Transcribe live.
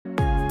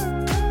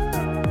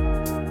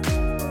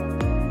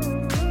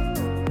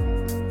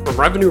From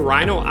Revenue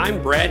Rhino,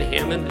 I'm Brad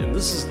Hammond, and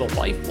this is the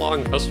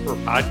Lifelong Customer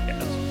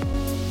Podcast.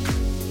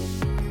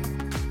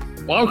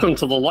 Welcome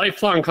to the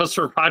Lifelong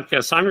Customer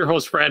Podcast. I'm your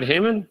host, Brad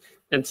Hammond,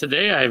 and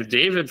today I have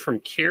David from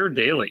Care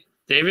Daily.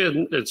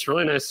 David, it's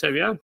really nice to have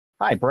you on.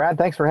 Hi, Brad.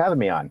 Thanks for having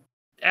me on.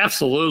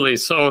 Absolutely.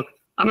 So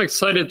I'm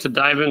excited to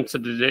dive into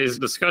today's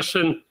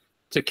discussion.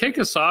 To kick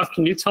us off,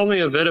 can you tell me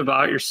a bit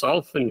about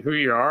yourself and who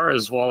you are,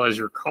 as well as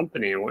your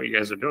company and what you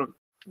guys are doing?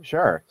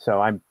 Sure.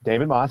 So I'm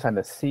David Moss. I'm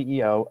the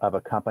CEO of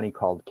a company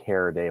called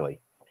Care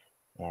Daily.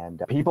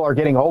 And people are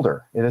getting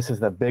older. This is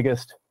the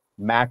biggest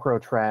macro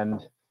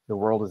trend the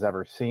world has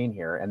ever seen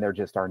here. And there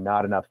just are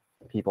not enough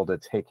people to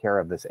take care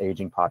of this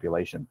aging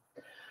population.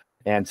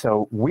 And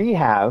so we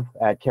have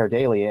at Care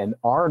Daily an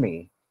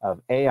army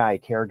of AI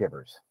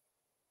caregivers.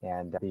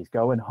 And these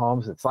go in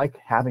homes. It's like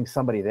having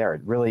somebody there.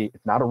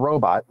 It's not a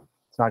robot.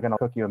 It's not going to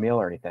cook you a meal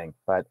or anything,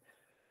 but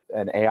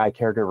an AI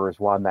caregiver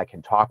is one that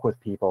can talk with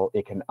people.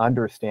 It can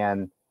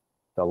understand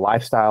the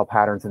lifestyle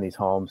patterns in these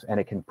homes, and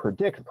it can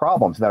predict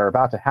problems that are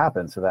about to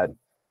happen so that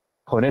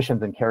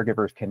clinicians and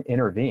caregivers can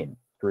intervene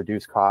to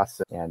reduce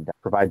costs and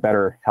provide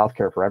better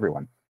healthcare for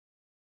everyone.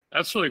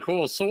 That's really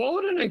cool. So what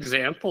would an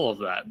example of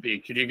that be?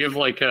 Could you give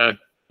an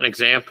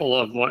example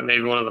of what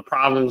maybe one of the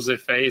problems they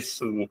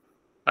face and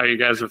how you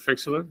guys are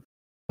fixing them?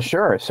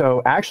 Sure.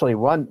 So actually,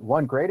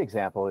 one great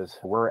example is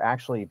we're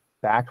actually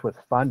backed with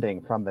funding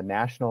from the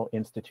National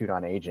Institute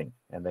on Aging,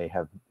 and they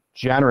have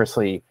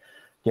generously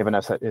given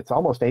us, it's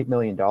almost $8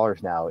 million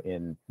now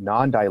in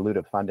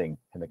non-diluted funding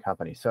in the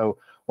company. So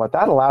what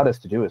that allowed us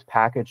to do is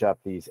package up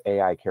these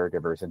AI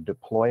caregivers and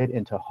deploy it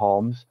into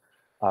homes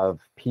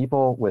of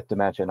people with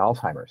dementia and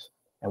Alzheimer's.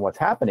 And what's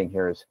happening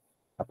here is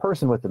a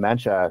person with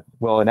dementia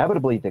will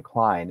inevitably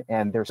decline,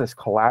 and there's this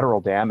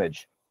collateral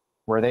damage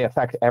where they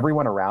affect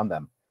everyone around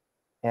them.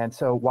 And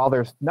so while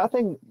there's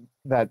nothing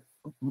that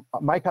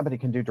my company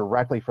can do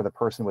directly for the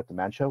person with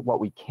dementia, what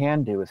we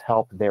can do is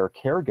help their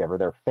caregiver,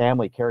 their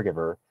family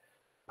caregiver,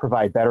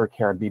 provide better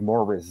care and be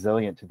more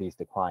resilient to these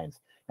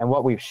declines. And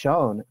what we've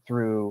shown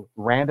through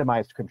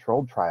randomized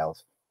controlled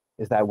trials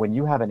is that when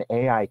you have an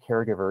AI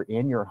caregiver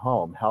in your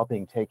home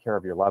helping take care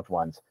of your loved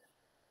ones,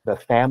 the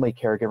family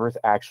caregivers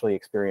actually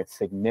experience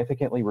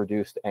significantly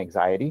reduced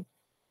anxiety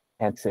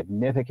and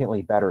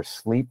significantly better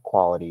sleep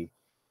quality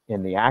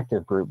in the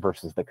active group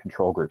versus the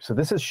control group. So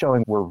this is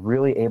showing we're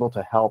really able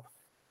to help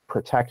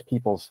protect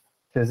people's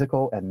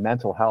physical and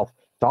mental health.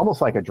 It's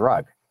almost like a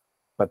drug,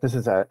 but this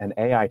is an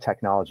AI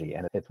technology,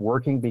 and it's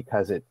working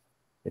because it's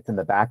in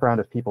the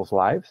background of people's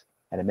lives,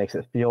 and it makes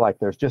it feel like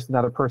there's just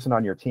another person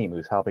on your team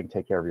who's helping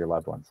take care of your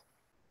loved ones.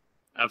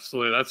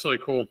 Absolutely. That's really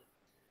cool.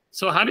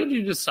 So how did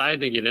you decide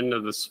to get into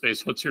this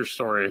space? What's your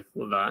story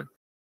with that?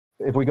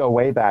 If we go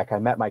way back, I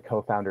met my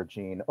co-founder,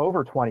 Gene,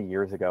 over 20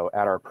 years ago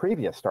at our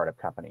previous startup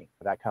company.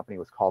 That company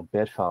was called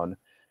Bitphone.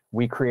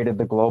 We created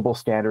the global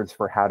standards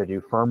for how to do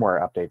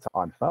firmware updates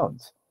on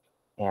phones.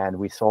 And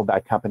we sold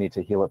that company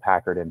to Hewlett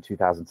Packard in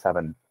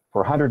 2007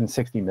 for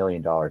 $160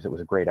 million. It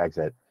was a great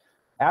exit.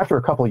 After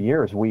a couple of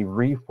years, we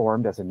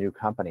reformed as a new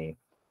company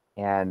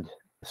and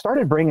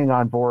started bringing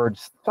on board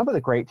some of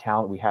the great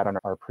talent we had on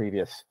our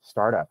previous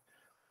startup.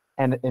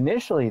 And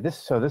initially,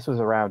 this was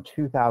around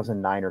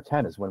 2009 or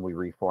 10 is when we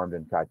reformed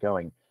and got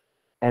going.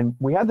 And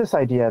we had this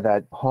idea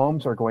that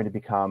homes are going to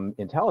become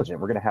intelligent.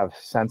 We're going to have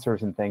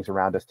sensors and things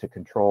around us to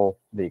control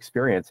the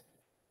experience.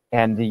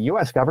 And the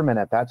US government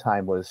at that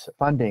time was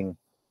funding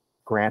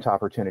grant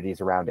opportunities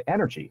around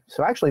energy.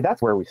 So actually,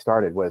 that's where we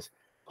started was,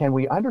 can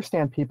we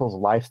understand people's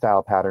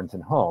lifestyle patterns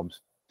in homes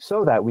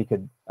so that we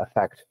could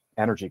affect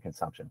energy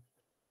consumption?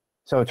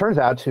 So it turns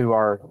out, to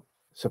our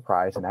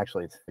surprise, and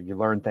actually you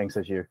learn things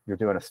as you're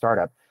doing a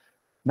startup,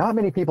 not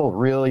many people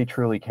really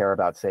truly care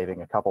about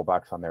saving a couple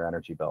bucks on their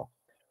energy bill.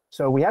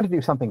 So we had to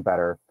do something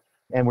better,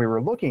 and we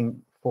were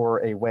looking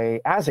for a way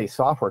as a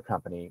software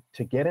company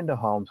to get into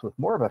homes with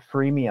more of a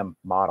freemium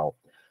model.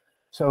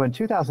 So in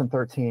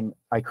 2013,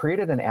 I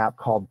created an app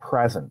called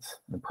Presence.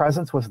 And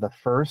Presence was the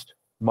first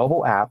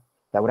mobile app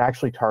that would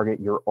actually target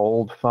your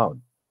old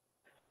phone.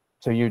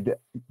 So you'd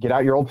get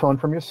out your old phone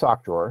from your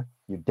sock drawer,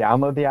 you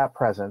download the app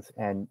Presence,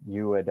 and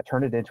you would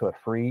turn it into a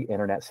free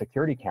internet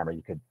security camera.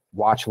 You could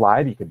watch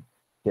live, you could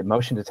get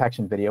motion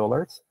detection video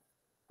alerts,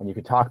 and you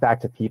could talk back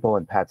to people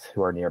and pets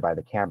who are nearby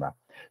the camera.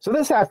 So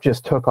this app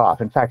just took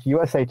off. In fact,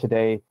 USA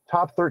Today,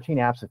 top 13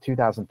 apps of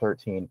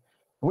 2013,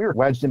 we were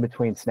wedged in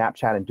between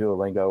Snapchat and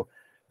Duolingo.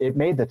 It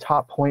made the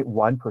top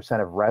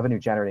 0.1% of revenue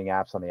generating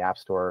apps on the App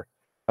Store.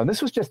 And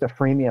this was just a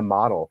freemium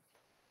model.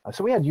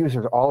 So we had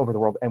users all over the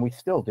world, and we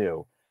still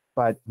do.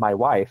 But my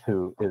wife,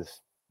 who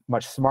is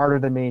much smarter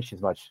than me,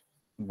 she's much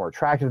more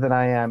attractive than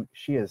I am,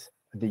 she is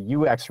the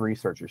UX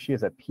researcher. She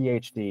is a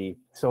PhD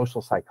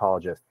social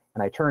psychologist,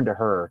 and I turned to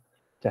her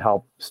to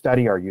help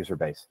study our user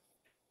base.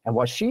 And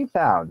what she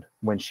found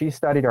when she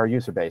studied our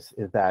user base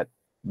is that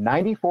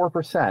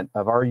 94%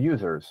 of our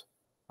users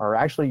are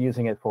actually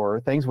using it for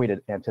things we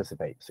didn't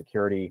anticipate: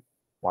 security,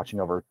 watching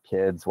over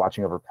kids,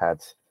 watching over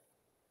pets.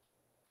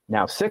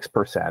 Now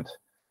 6%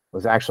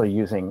 was actually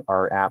using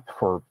our app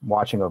for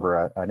watching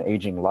over an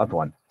aging loved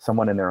one,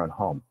 someone in their own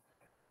home.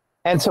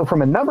 And so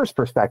from a numbers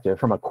perspective,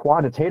 from a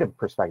quantitative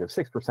perspective,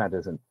 6%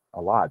 isn't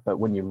a lot. But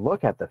when you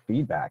look at the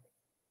feedback,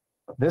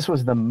 this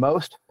was the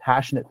most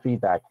passionate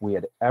feedback we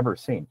had ever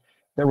seen.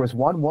 There was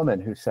one woman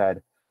who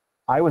said,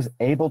 I was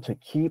able to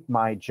keep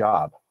my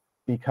job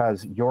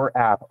because your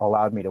app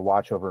allowed me to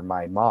watch over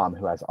my mom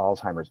who has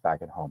Alzheimer's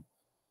back at home.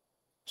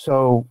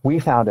 So we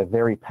found a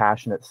very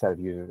passionate set of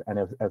users. And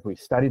as we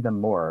studied them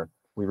more,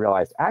 we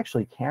realized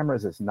actually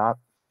cameras is not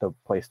the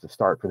place to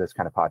start for this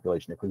kind of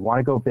population. If we want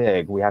to go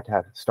big, we have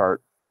to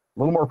start a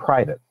little more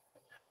private.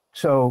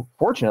 So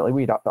fortunately,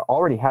 we'd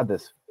already had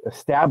this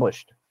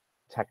established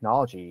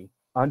technology,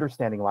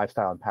 understanding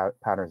lifestyle and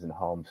patterns in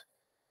homes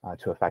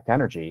to affect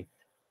energy,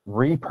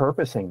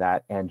 repurposing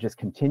that and just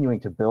continuing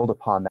to build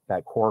upon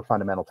that core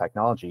fundamental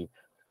technology.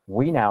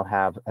 We now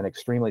have an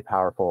extremely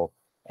powerful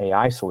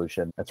AI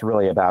solution that's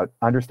really about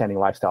understanding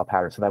lifestyle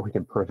patterns so that we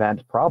can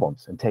prevent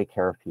problems and take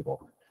care of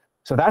people.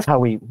 So that's how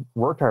we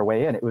worked our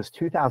way in. It was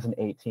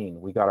 2018.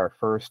 We got our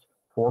first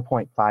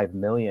 $4.5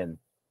 million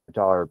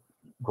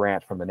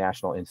grant from the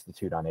National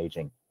Institute on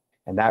Aging.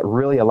 And that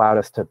really allowed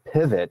us to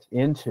pivot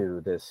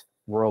into this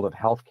world of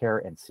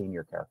healthcare and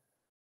senior care.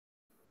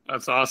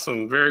 That's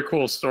awesome. Very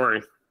cool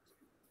story.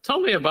 Tell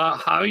me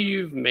about how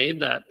you've made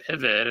that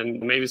pivot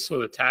and maybe some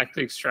of the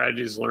tactics,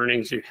 strategies,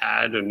 learnings you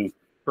had in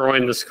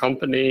growing this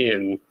company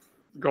and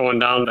going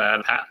down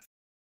that path.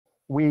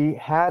 We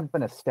had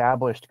an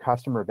established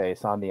customer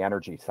base on the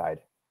energy side.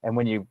 And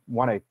when you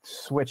want to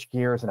switch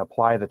gears and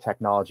apply the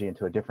technology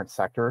into a different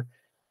sector,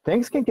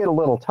 things can get a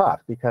little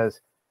tough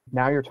because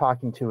now you're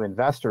talking to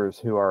investors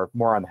who are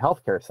more on the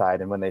healthcare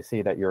side. And when they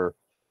see that you're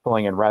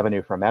pulling in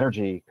revenue from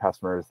energy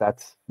customers,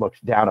 that's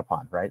looked down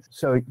upon, right?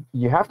 So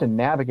you have to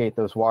navigate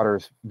those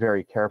waters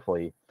very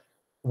carefully.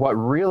 What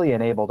really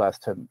enabled us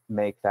to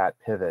make that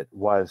pivot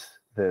was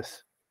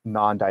this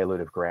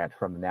non-dilutive grant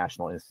from the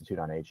National Institute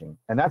on Aging.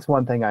 And that's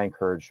one thing I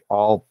encourage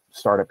all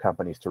startup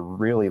companies to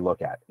really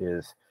look at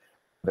is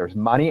there's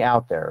money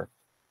out there.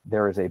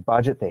 There is a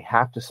budget they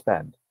have to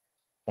spend.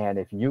 And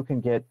if you can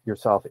get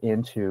yourself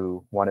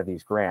into one of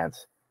these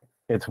grants,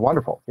 it's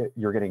wonderful.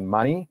 You're getting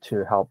money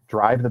to help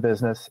drive the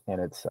business,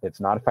 and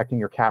it's not affecting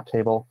your cap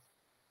table.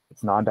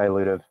 It's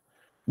non-dilutive.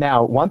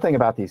 Now, one thing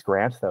about these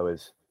grants, though,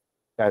 is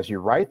as you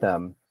write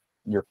them,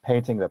 you're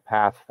painting the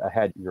path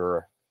ahead.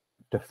 You're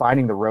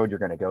defining the road you're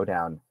going to go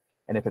down.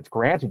 And if it's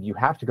granted, you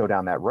have to go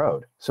down that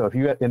road. So if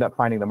you end up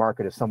finding the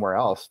market is somewhere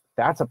else,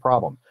 that's a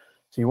problem.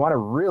 So you want to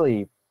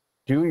really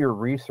do your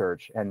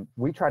research. And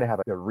we try to have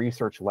a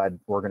research-led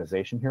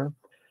organization here.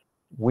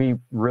 We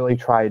really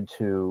tried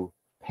to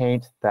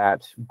paint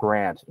that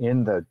grant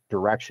in the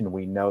direction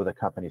we know the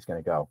company's going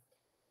to go,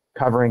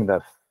 covering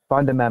the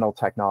fundamental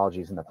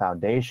technologies and the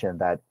foundation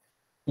that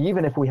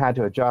even if we had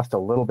to adjust a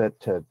little bit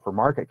for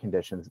market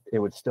conditions, it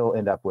would still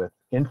end up with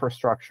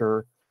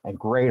infrastructure and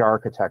great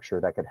architecture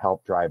that could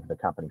help drive the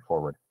company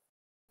forward.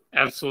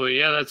 Absolutely.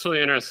 Yeah, that's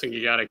really interesting.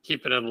 You got to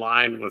keep it in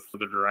line with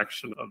the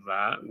direction of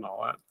that and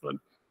all that. But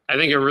I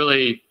think it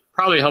really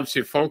probably helps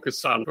you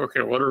focus on,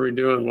 okay, what are we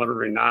doing? What are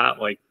we not?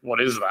 Like, what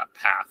is that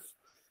path?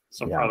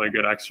 So probably a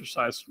good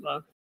exercise for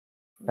that.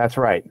 That's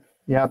right.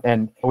 Yeah.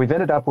 And we've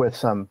ended up with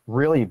some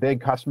really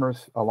big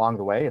customers along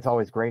the way. It's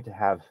always great to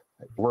have,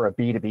 we're a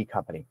B2B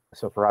company.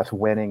 So for us,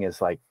 winning is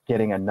like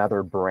getting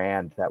another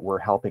brand that we're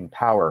helping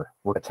power.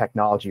 We're a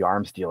technology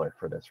arms dealer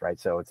for this, right?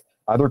 So it's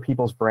other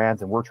people's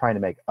brands, and we're trying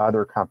to make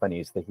other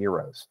companies the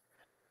heroes.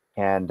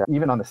 And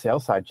even on the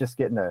sales side, just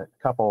getting a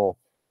couple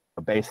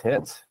of base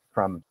hits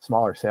from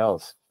smaller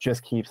sales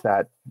just keeps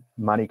that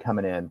money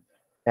coming in.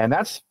 And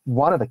that's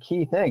one of the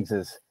key things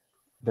is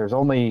there's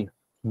only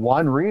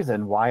one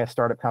reason why a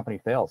startup company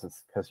fails.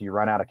 It's because you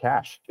run out of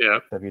cash. Yeah.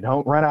 So if you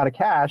don't run out of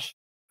cash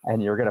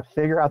and you're going to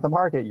figure out the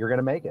market, you're going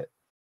to make it.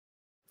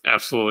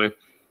 Absolutely.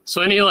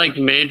 So any like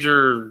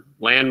major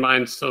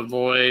landmines to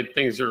avoid,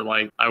 things you're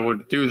like, I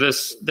would do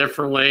this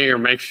differently or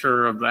make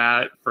sure of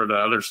that for the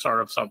other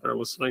startups out there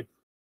listening?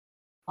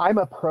 I'm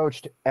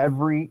approached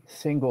every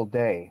single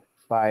day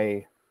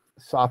by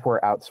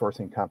software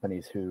outsourcing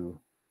companies who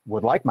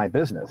would like my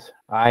business.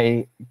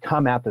 I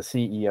come at the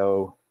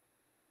CEO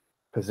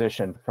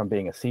position from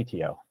being a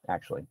CTO,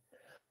 actually.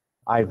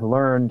 I've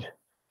learned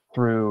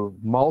through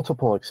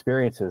multiple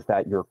experiences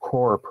that your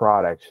core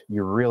product,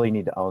 you really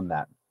need to own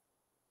that.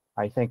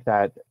 I think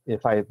that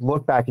if I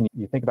look back and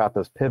you think about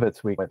those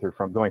pivots we went through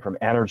from going from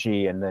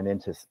energy and then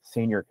into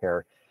senior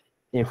care,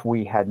 if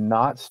we had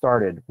not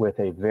started with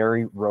a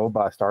very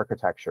robust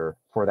architecture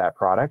for that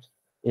product,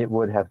 it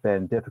would have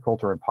been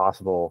difficult or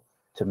impossible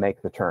to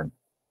make the turn.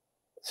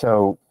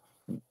 So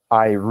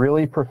I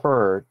really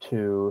prefer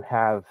to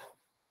have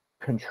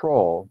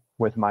control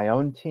with my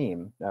own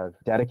team of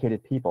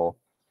dedicated people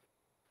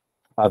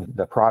of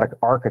the product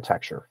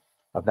architecture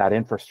of that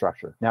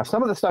infrastructure. Now,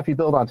 some of the stuff you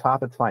build on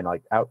top, it's fine,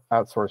 like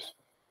outsource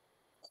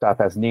stuff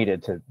as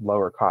needed to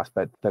lower cost,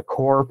 but the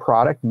core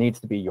product needs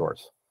to be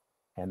yours.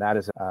 And that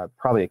is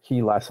probably a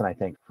key lesson, I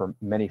think, for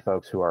many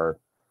folks who are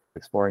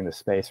exploring the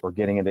space or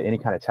getting into any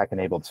kind of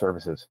tech-enabled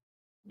services.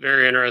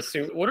 Very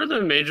interesting. What are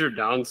the major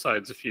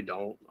downsides if you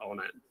don't own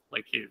it?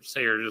 Like you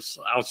say, you're just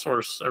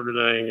outsource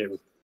everything. And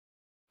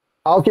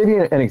I'll give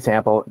you an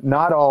example.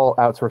 Not all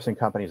outsourcing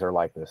companies are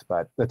like this,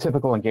 but the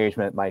typical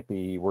engagement might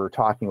be we're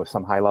talking with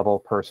some high-level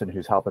person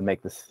who's helping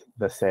make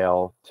the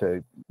sale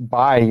to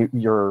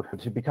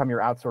become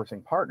your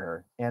outsourcing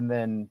partner. And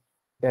then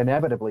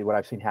inevitably what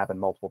I've seen happen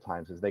multiple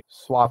times is they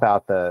swap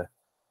out the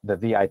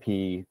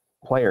VIP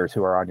players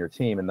who are on your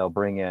team, and they'll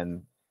bring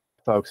in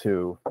folks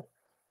who,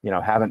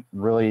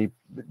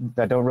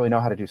 that don't really know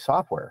how to do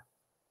software.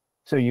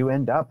 So you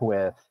end up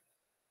with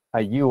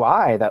a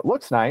UI that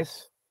looks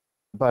nice,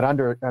 but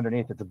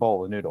underneath it's a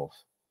bowl of noodles,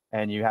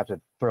 and you have to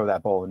throw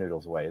that bowl of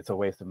noodles away. It's a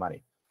waste of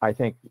money. I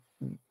think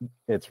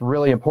it's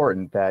really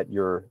important that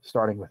you're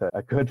starting with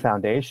a good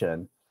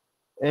foundation.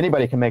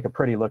 Anybody can make a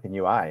pretty looking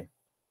UI.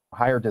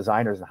 Hire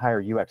designers and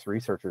hire UX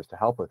researchers to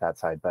help with that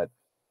side, but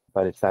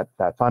it's that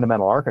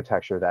fundamental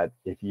architecture that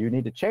if you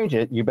need to change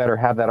it, you better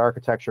have that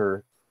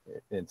architecture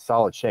in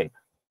solid shape.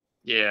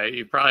 Yeah,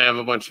 you probably have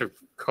a bunch of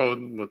code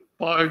with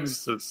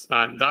bugs that's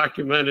not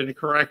documented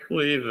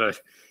correctly, that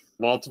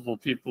multiple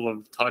people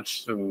have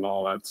touched and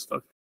all that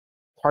stuff.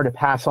 It's hard to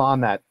pass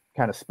on that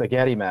kind of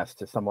spaghetti mess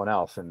to someone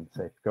else and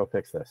say, go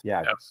fix this.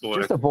 Yeah,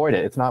 absolutely. Just avoid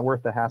it. It's not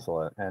worth the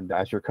hassle. And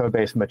as your code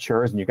base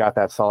matures and you got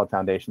that solid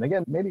foundation,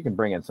 again, maybe you can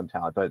bring in some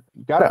talent, but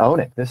you got to own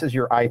it. This is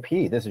your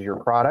IP. This is your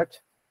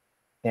product.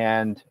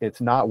 And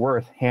it's not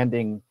worth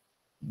handing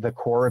the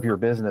core of your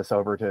business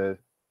over to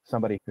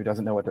somebody who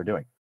doesn't know what they're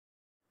doing.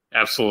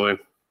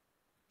 Absolutely.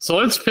 So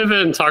let's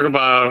pivot and talk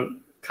about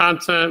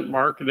content,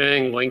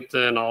 marketing,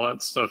 LinkedIn, all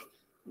that stuff.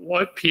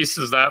 What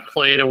pieces that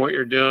played in what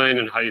you're doing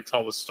and how you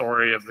tell the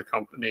story of the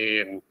company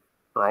and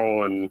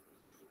grow and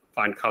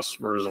find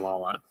customers and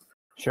all that?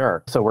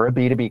 Sure. So we're a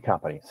B2B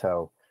company.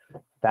 So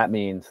that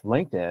means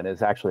LinkedIn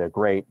is actually a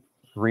great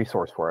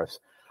resource for us.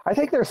 I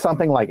think there's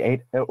something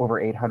like over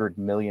 800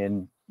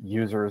 million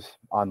users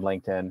on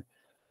LinkedIn.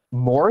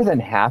 More than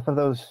half of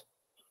those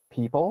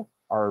people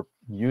are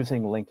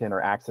using LinkedIn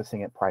or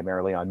accessing it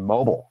primarily on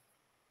mobile.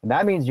 And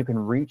that means you can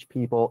reach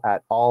people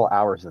at all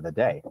hours of the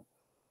day.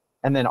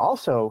 And then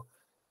also,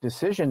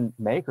 decision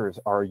makers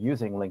are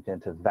using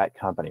LinkedIn to vet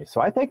companies. So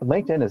I think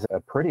LinkedIn is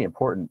a pretty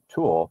important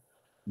tool.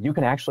 You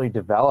can actually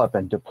develop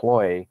and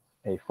deploy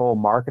a full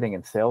marketing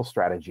and sales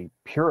strategy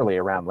purely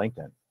around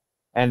LinkedIn.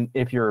 And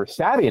if you're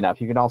savvy enough,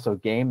 you can also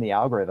game the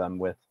algorithm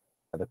with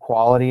the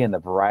quality and the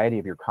variety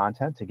of your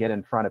content to get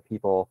in front of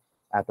people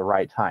at the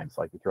right times.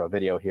 Like you throw a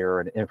video here,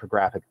 an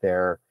infographic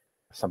there,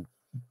 some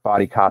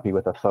body copy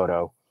with a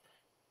photo.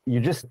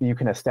 You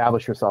can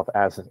establish yourself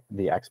as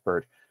the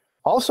expert.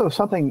 Also,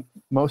 something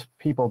most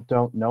people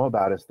don't know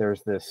about is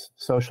there's this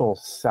social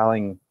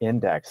selling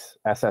index,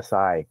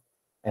 SSI,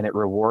 and it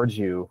rewards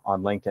you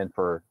on LinkedIn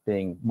for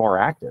being more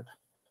active.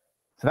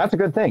 So that's a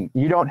good thing.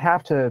 You don't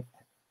have to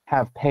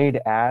have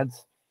paid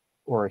ads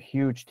or a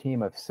huge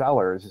team of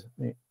sellers.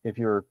 If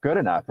you're good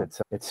enough,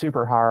 it's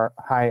super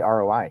high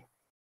ROI.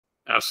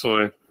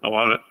 Absolutely. I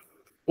love it.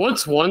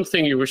 What's one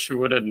thing you wish you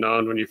would have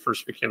known when you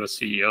first became a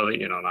CEO that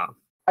you know now?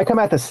 I come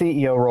at the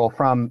CEO role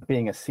from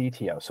being a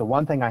CTO. So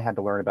one thing I had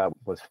to learn about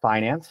was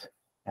finance,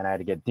 and I had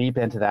to get deep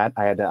into that.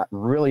 I had to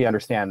really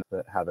understand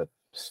how the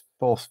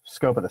full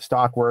scope of the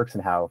stock works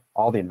and how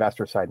all the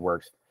investor side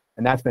works.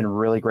 And that's been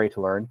really great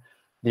to learn.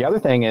 The other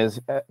thing is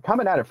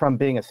coming at it from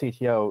being a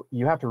CTO,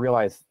 you have to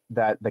realize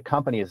that the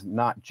company is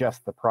not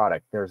just the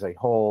product. There's a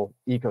whole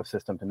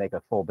ecosystem to make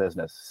a full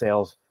business: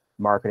 sales,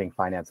 marketing,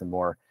 finance, and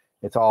more.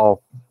 It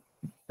all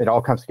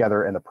comes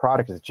together, and the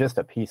product is just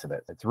a piece of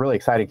it. It's really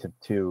exciting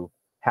to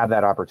have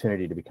that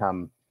opportunity to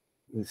become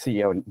the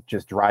CEO and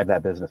just drive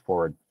that business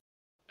forward.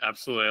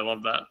 Absolutely. I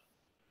love that.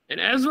 And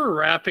as we're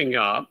wrapping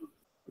up,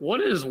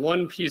 what is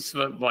one piece of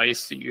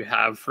advice that you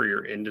have for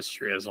your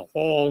industry as a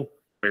whole,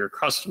 for your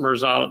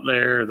customers out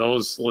there,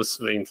 those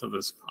listening to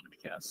this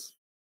podcast?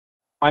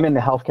 I'm in the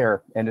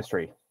healthcare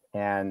industry,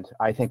 and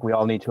I think we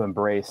all need to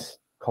embrace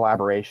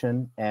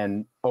collaboration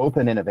and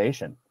open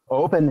innovation.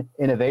 Open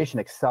innovation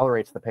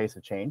accelerates the pace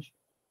of change.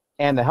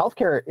 And the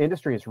healthcare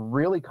industry is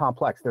really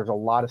complex. There's a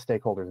lot of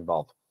stakeholders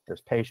involved.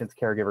 There's patients,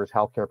 caregivers,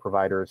 healthcare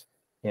providers,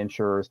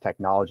 insurers,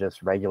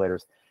 technologists,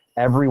 regulators.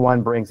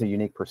 Everyone brings a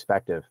unique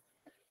perspective.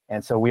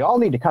 And so we all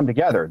need to come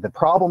together. The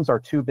problems are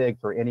too big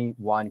for any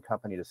one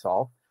company to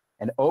solve.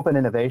 And open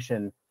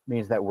innovation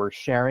means that we're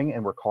sharing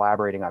and we're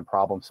collaborating on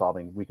problem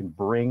solving. We can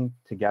bring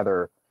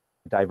together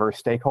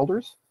diverse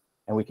stakeholders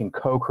and we can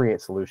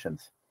co-create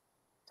solutions.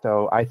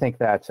 So I think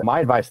that my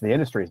advice to the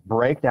industry is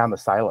break down the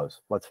silos.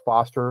 Let's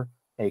foster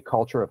a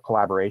culture of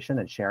collaboration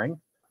and sharing,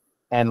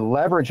 and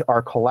leverage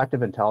our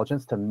collective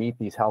intelligence to meet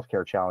these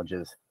healthcare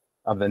challenges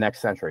of the next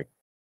century.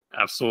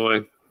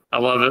 Absolutely. I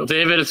love it.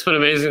 David, it's been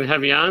amazing to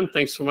have you on.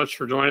 Thanks so much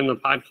for joining the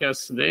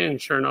podcast today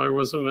and sharing all your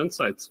wisdom and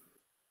insights.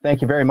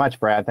 Thank you very much,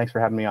 Brad. Thanks for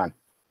having me on.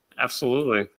 Absolutely.